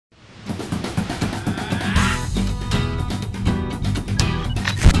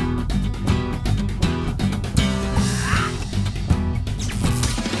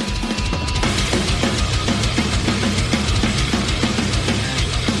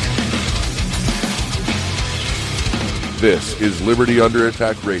This is Liberty Under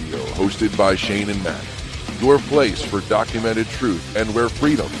Attack Radio, hosted by Shane and Matt. Your place for documented truth and where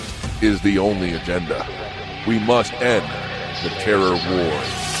freedom is the only agenda. We must end the terror war.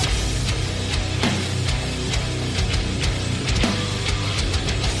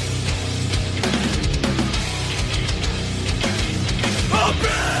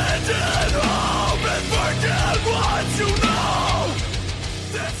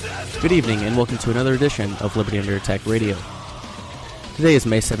 Good evening and welcome to another edition of Liberty Under Attack Radio. Today is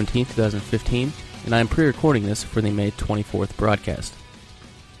May 17th, 2015, and I am pre-recording this for the May 24th broadcast.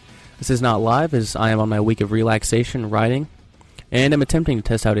 This is not live as I am on my week of relaxation riding, and am attempting to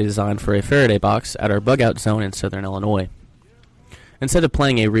test out a design for a Faraday box at our bug-out zone in southern Illinois. Instead of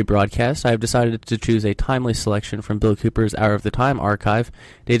playing a rebroadcast, I have decided to choose a timely selection from Bill Cooper's Hour of the Time archive,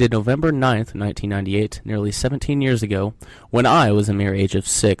 dated November 9th, 1998, nearly 17 years ago, when I was a mere age of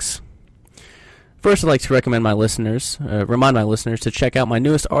 6. First, I'd like to remind my listeners to check out my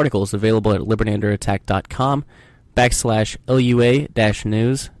newest articles available at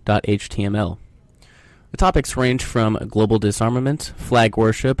libertyunderattack.com/LUA-news.html. The topics range from global disarmament, flag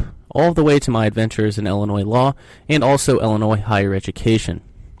worship, all the way to my adventures in Illinois law and also Illinois higher education.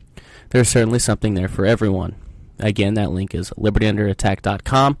 There's certainly something there for everyone. Again, that link is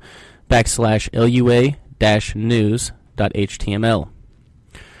libertyunderattack.com/LUA-news.html.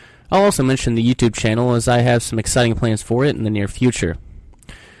 I'll also mention the YouTube channel as I have some exciting plans for it in the near future.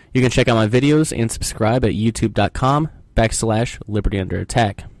 You can check out my videos and subscribe at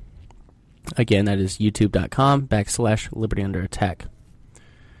youtube.com/libertyunderattack. Again, that is youtube.com/libertyunderattack.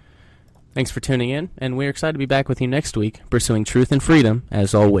 Thanks for tuning in, and we're excited to be back with you next week, pursuing truth and freedom,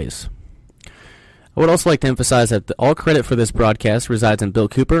 as always. I would also like to emphasize that all credit for this broadcast resides in Bill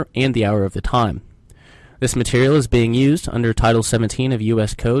Cooper and the Hour of the Time. This material is being used under Title 17 of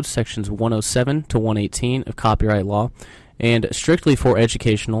U.S. Code, Sections 107 to 118 of copyright law, and strictly for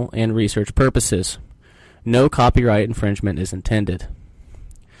educational and research purposes. No copyright infringement is intended.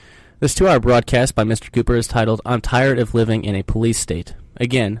 This 2-hour broadcast by Mr. Cooper is titled, I'm Tired of Living in a Police State,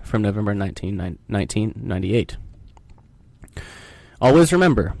 again from November 1998. Always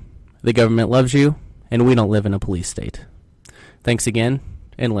remember, the government loves you, and we don't live in a police state. Thanks again,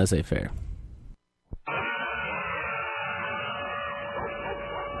 and laissez-faire.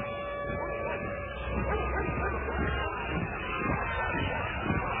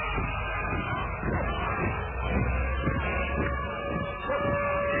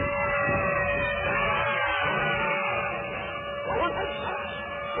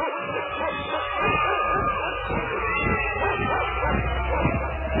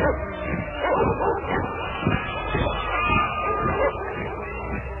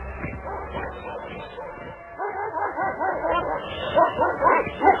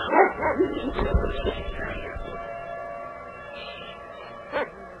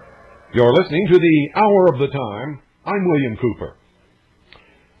 You're listening to the Hour of the Time. I'm William Cooper.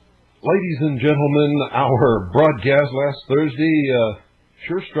 Ladies and gentlemen, our broadcast last Thursday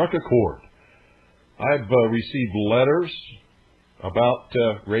sure struck a chord. I've received letters about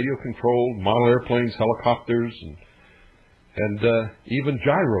radio-controlled model airplanes, helicopters, and even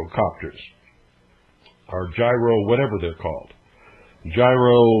gyrocopters, or gyro whatever they're called,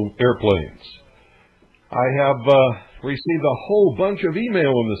 gyro airplanes. I have received a whole bunch of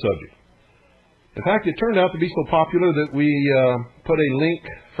email on the subject. In fact, it turned out to be so popular that we put a link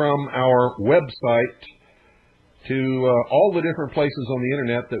from our website to all the different places on the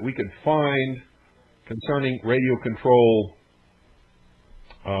internet that we could find concerning radio control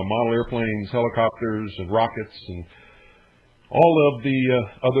model airplanes, helicopters, and rockets, and all of the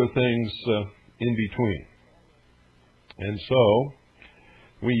other things in between. And so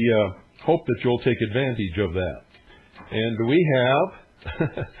we hope that you'll take advantage of that. And we have,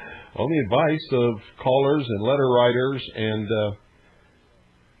 on the advice of callers and letter writers and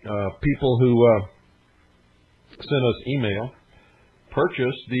people who sent us email,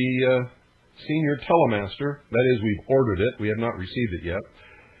 purchased the Senior Telemaster. That is, we've ordered it. We have not received it yet.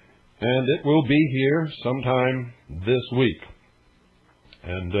 And it will be here sometime this week.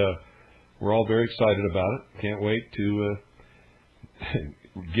 And we're all very excited about it. Can't wait to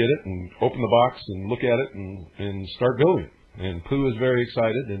get it and open the box and look at it and start building it. And Pooh is very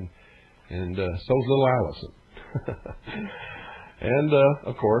excited, and so's little Allison. And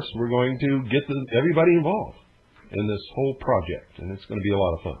of course, we're going to get everybody involved in this whole project, and it's going to be a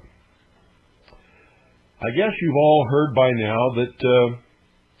lot of fun. I guess you've all heard by now that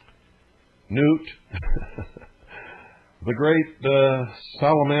Newt, the great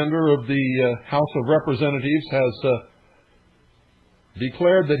salamander of the House of Representatives, has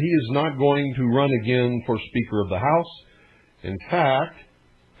declared that he is not going to run again for Speaker of the House. In fact,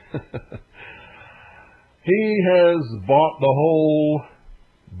 he has bought the whole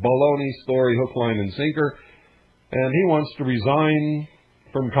baloney story hook, line, and sinker, and he wants to resign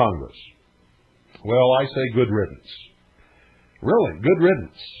from Congress. Well, I say good riddance. Really, good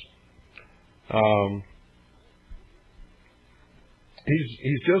riddance.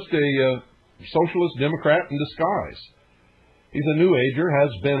 He's just a socialist Democrat in disguise. He's a New Ager, has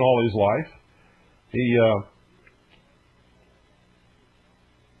been all his life.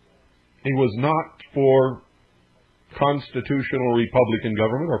 He was not for constitutional Republican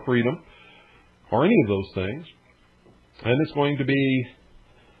government or freedom or any of those things. And it's going to be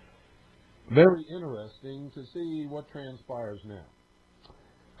very interesting to see what transpires now.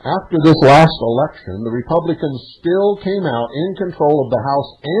 After this last election, the Republicans still came out in control of the House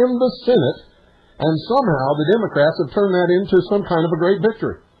and the Senate, and somehow the Democrats have turned that into some kind of a great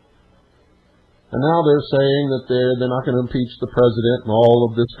victory. And now they're saying that they're not going to impeach the president and all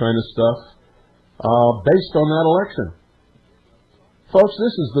of this kind of stuff based on that election. Folks,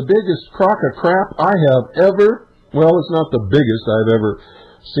 this is the biggest crock of crap I have ever, well, it's not the biggest I've ever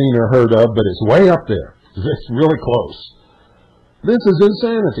seen or heard of, but it's way up there. It's really close. This is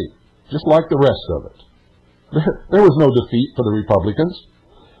insanity, just like the rest of it. There was no defeat for the Republicans.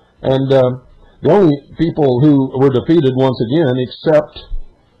 And the only people who were defeated once again,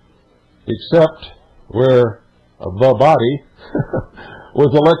 except where the body was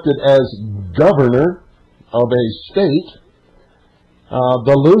elected as governor of a state,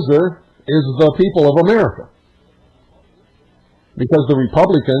 the loser is the people of America. Because the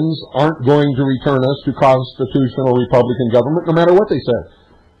Republicans aren't going to return us to constitutional Republican government no matter what they say.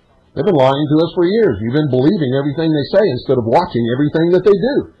 They've been lying to us for years. You've been believing everything they say instead of watching everything that they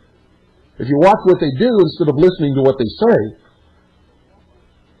do. If you watch what they do instead of listening to what they say,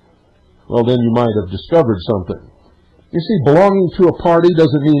 well, then you might have discovered something. You see, belonging to a party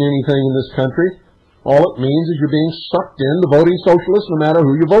doesn't mean anything in this country. All it means is you're being sucked into voting socialist no matter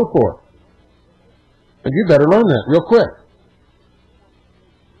who you vote for. And you better learn that real quick.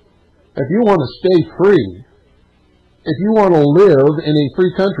 If you want to stay free, if you want to live in a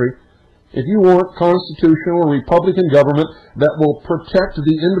free country, if you want constitutional Republican government that will protect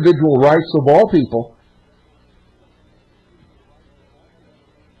the individual rights of all people,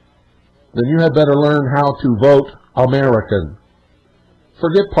 then you had better learn how to vote American.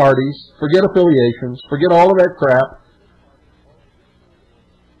 Forget parties, forget affiliations, forget all of that crap.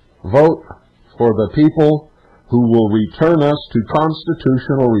 Vote for the people who will return us to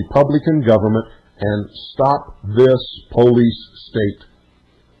constitutional Republican government and stop this police state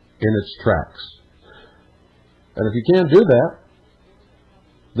in its tracks. And if you can't do that,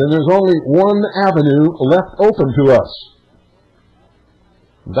 then there's only one avenue left open to us.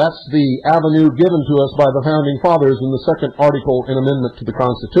 That's the avenue given to us by the Founding Fathers in the second article and amendment to the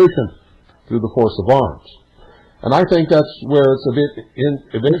Constitution through the force of arms. And I think that's where it's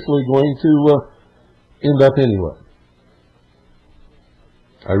eventually going to end up anyway.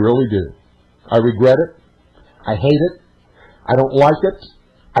 I really do. I regret it. I hate it. I don't like it.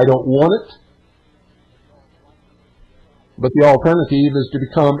 I don't want it. But the alternative is to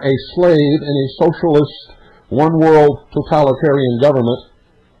become a slave in a socialist, one-world totalitarian government.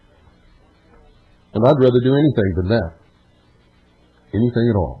 And I'd rather do anything than that. Anything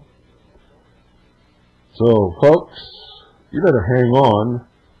at all. So, folks, you better hang on.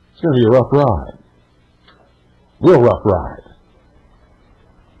 It's going to be a rough ride. Real rough ride.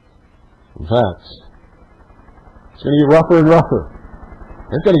 In fact, it's going to get rougher and rougher.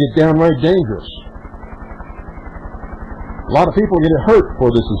 It's going to get downright dangerous. A lot of people are going to get hurt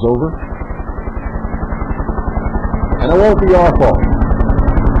before this is over. And it won't be our fault.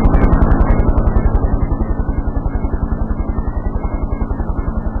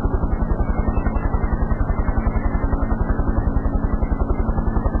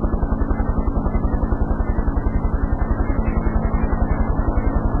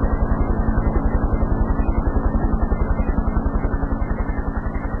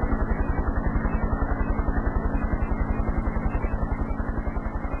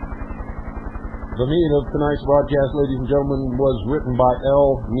 The meat of tonight's broadcast, ladies and gentlemen, was written by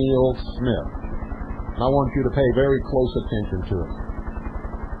L. Neil Smith. And I want you to pay very close attention to it,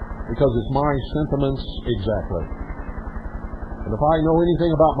 because it's my sentiments exactly. And if I know anything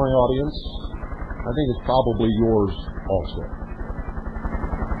about my audience, I think it's probably yours also.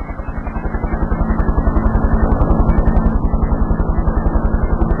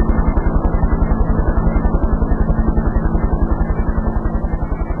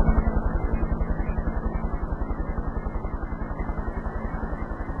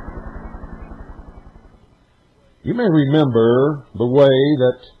 You may remember the way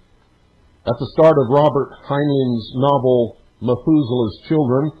that at the start of Robert Heinlein's novel Methuselah's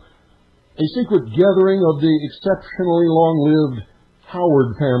Children, a secret gathering of the exceptionally long-lived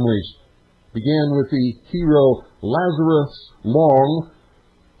Howard families began with the hero Lazarus Long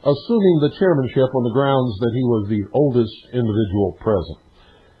assuming the chairmanship on the grounds that he was the oldest individual present.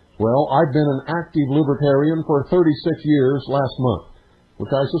 Well, I've been an active libertarian for 36 years last month, which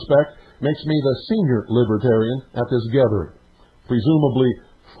I suspect makes me the senior libertarian at this gathering, presumably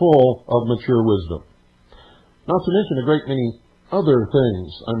full of mature wisdom. Not to mention a great many other things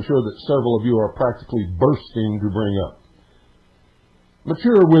I'm sure that several of you are practically bursting to bring up.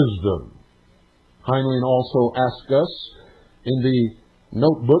 Mature wisdom. Heinlein also asked us in the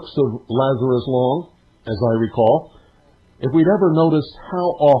notebooks of Lazarus Long, as I recall, if we'd ever noticed how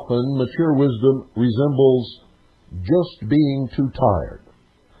often mature wisdom resembles just being too tired.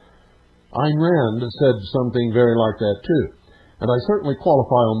 Ayn Rand said something very like that too, and I certainly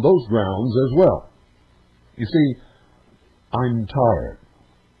qualify on those grounds as well. You see, I'm tired.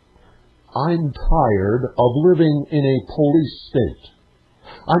 I'm tired of living in a police state.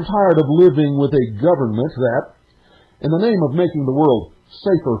 I'm tired of living with a government that, in the name of making the world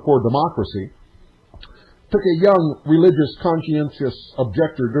safer for democracy, took a young religious conscientious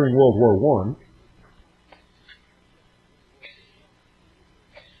objector during World War I,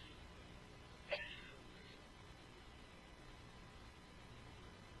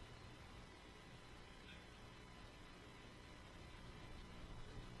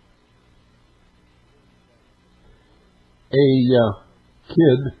 a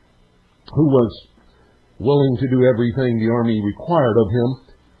kid who was willing to do everything the Army required of him,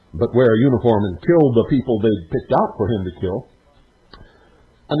 but wear a uniform and kill the people they'd picked out for him to kill.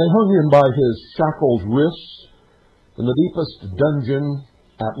 And they hung him by his shackled wrists in the deepest dungeon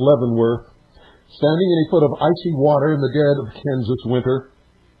at Leavenworth, standing in a foot of icy water in the dead of Kansas winter.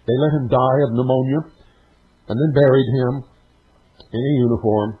 They let him die of pneumonia and then buried him in a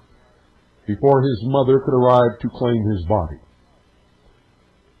uniform before his mother could arrive to claim his body.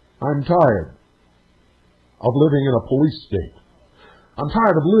 I'm tired of living in a police state. I'm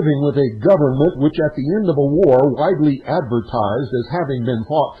tired of living with a government which at the end of a war widely advertised as having been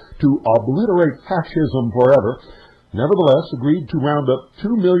fought to obliterate fascism forever, nevertheless agreed to round up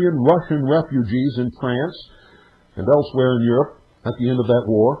 2 million Russian refugees in France and elsewhere in Europe at the end of that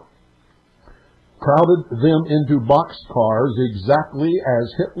war, crowded them into boxcars exactly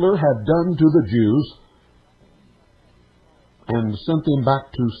as Hitler had done to the Jews, and sent them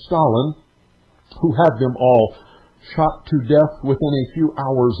back to Stalin, who had them all shot to death within a few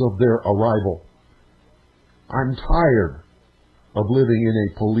hours of their arrival. I'm tired of living in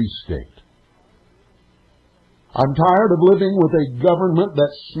a police state. I'm tired of living with a government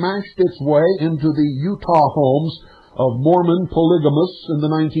that smashed its way into the Utah homes of Mormon polygamists in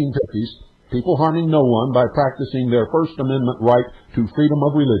the 1950s, people harming no one by practicing their First Amendment right to freedom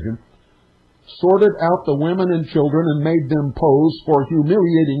of religion, sorted out the women and children and made them pose for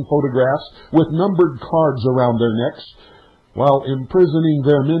humiliating photographs with numbered cards around their necks, while imprisoning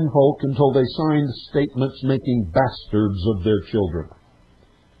their menfolk until they signed statements making bastards of their children.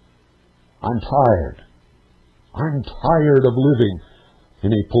 I'm tired. I'm tired of living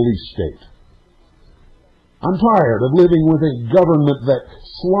in a police state. I'm tired of living with a government that,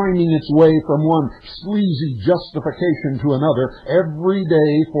 sliming its way from one sleazy justification to another, every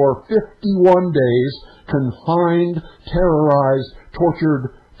day for 51 days, confined, terrorized, tortured,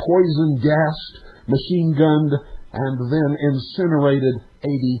 poison-gassed, machine-gunned, and then incinerated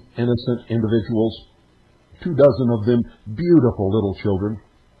 80 innocent individuals, 24 of them beautiful little children,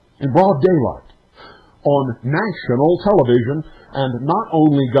 in broad daylight, on national television, and not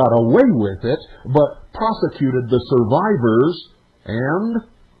only got away with it, but prosecuted the survivors, and,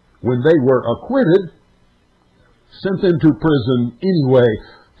 when they were acquitted, sent them to prison anyway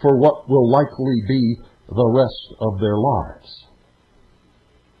for what will likely be the rest of their lives.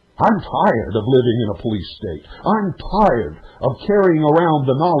 I'm tired of living in a police state. I'm tired of carrying around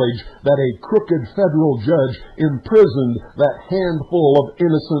the knowledge that a crooked federal judge imprisoned that handful of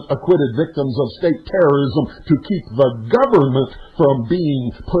innocent acquitted victims of state terrorism to keep the government from being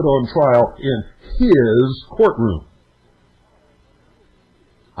put on trial in his courtroom.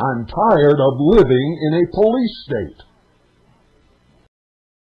 I'm tired of living in a police state.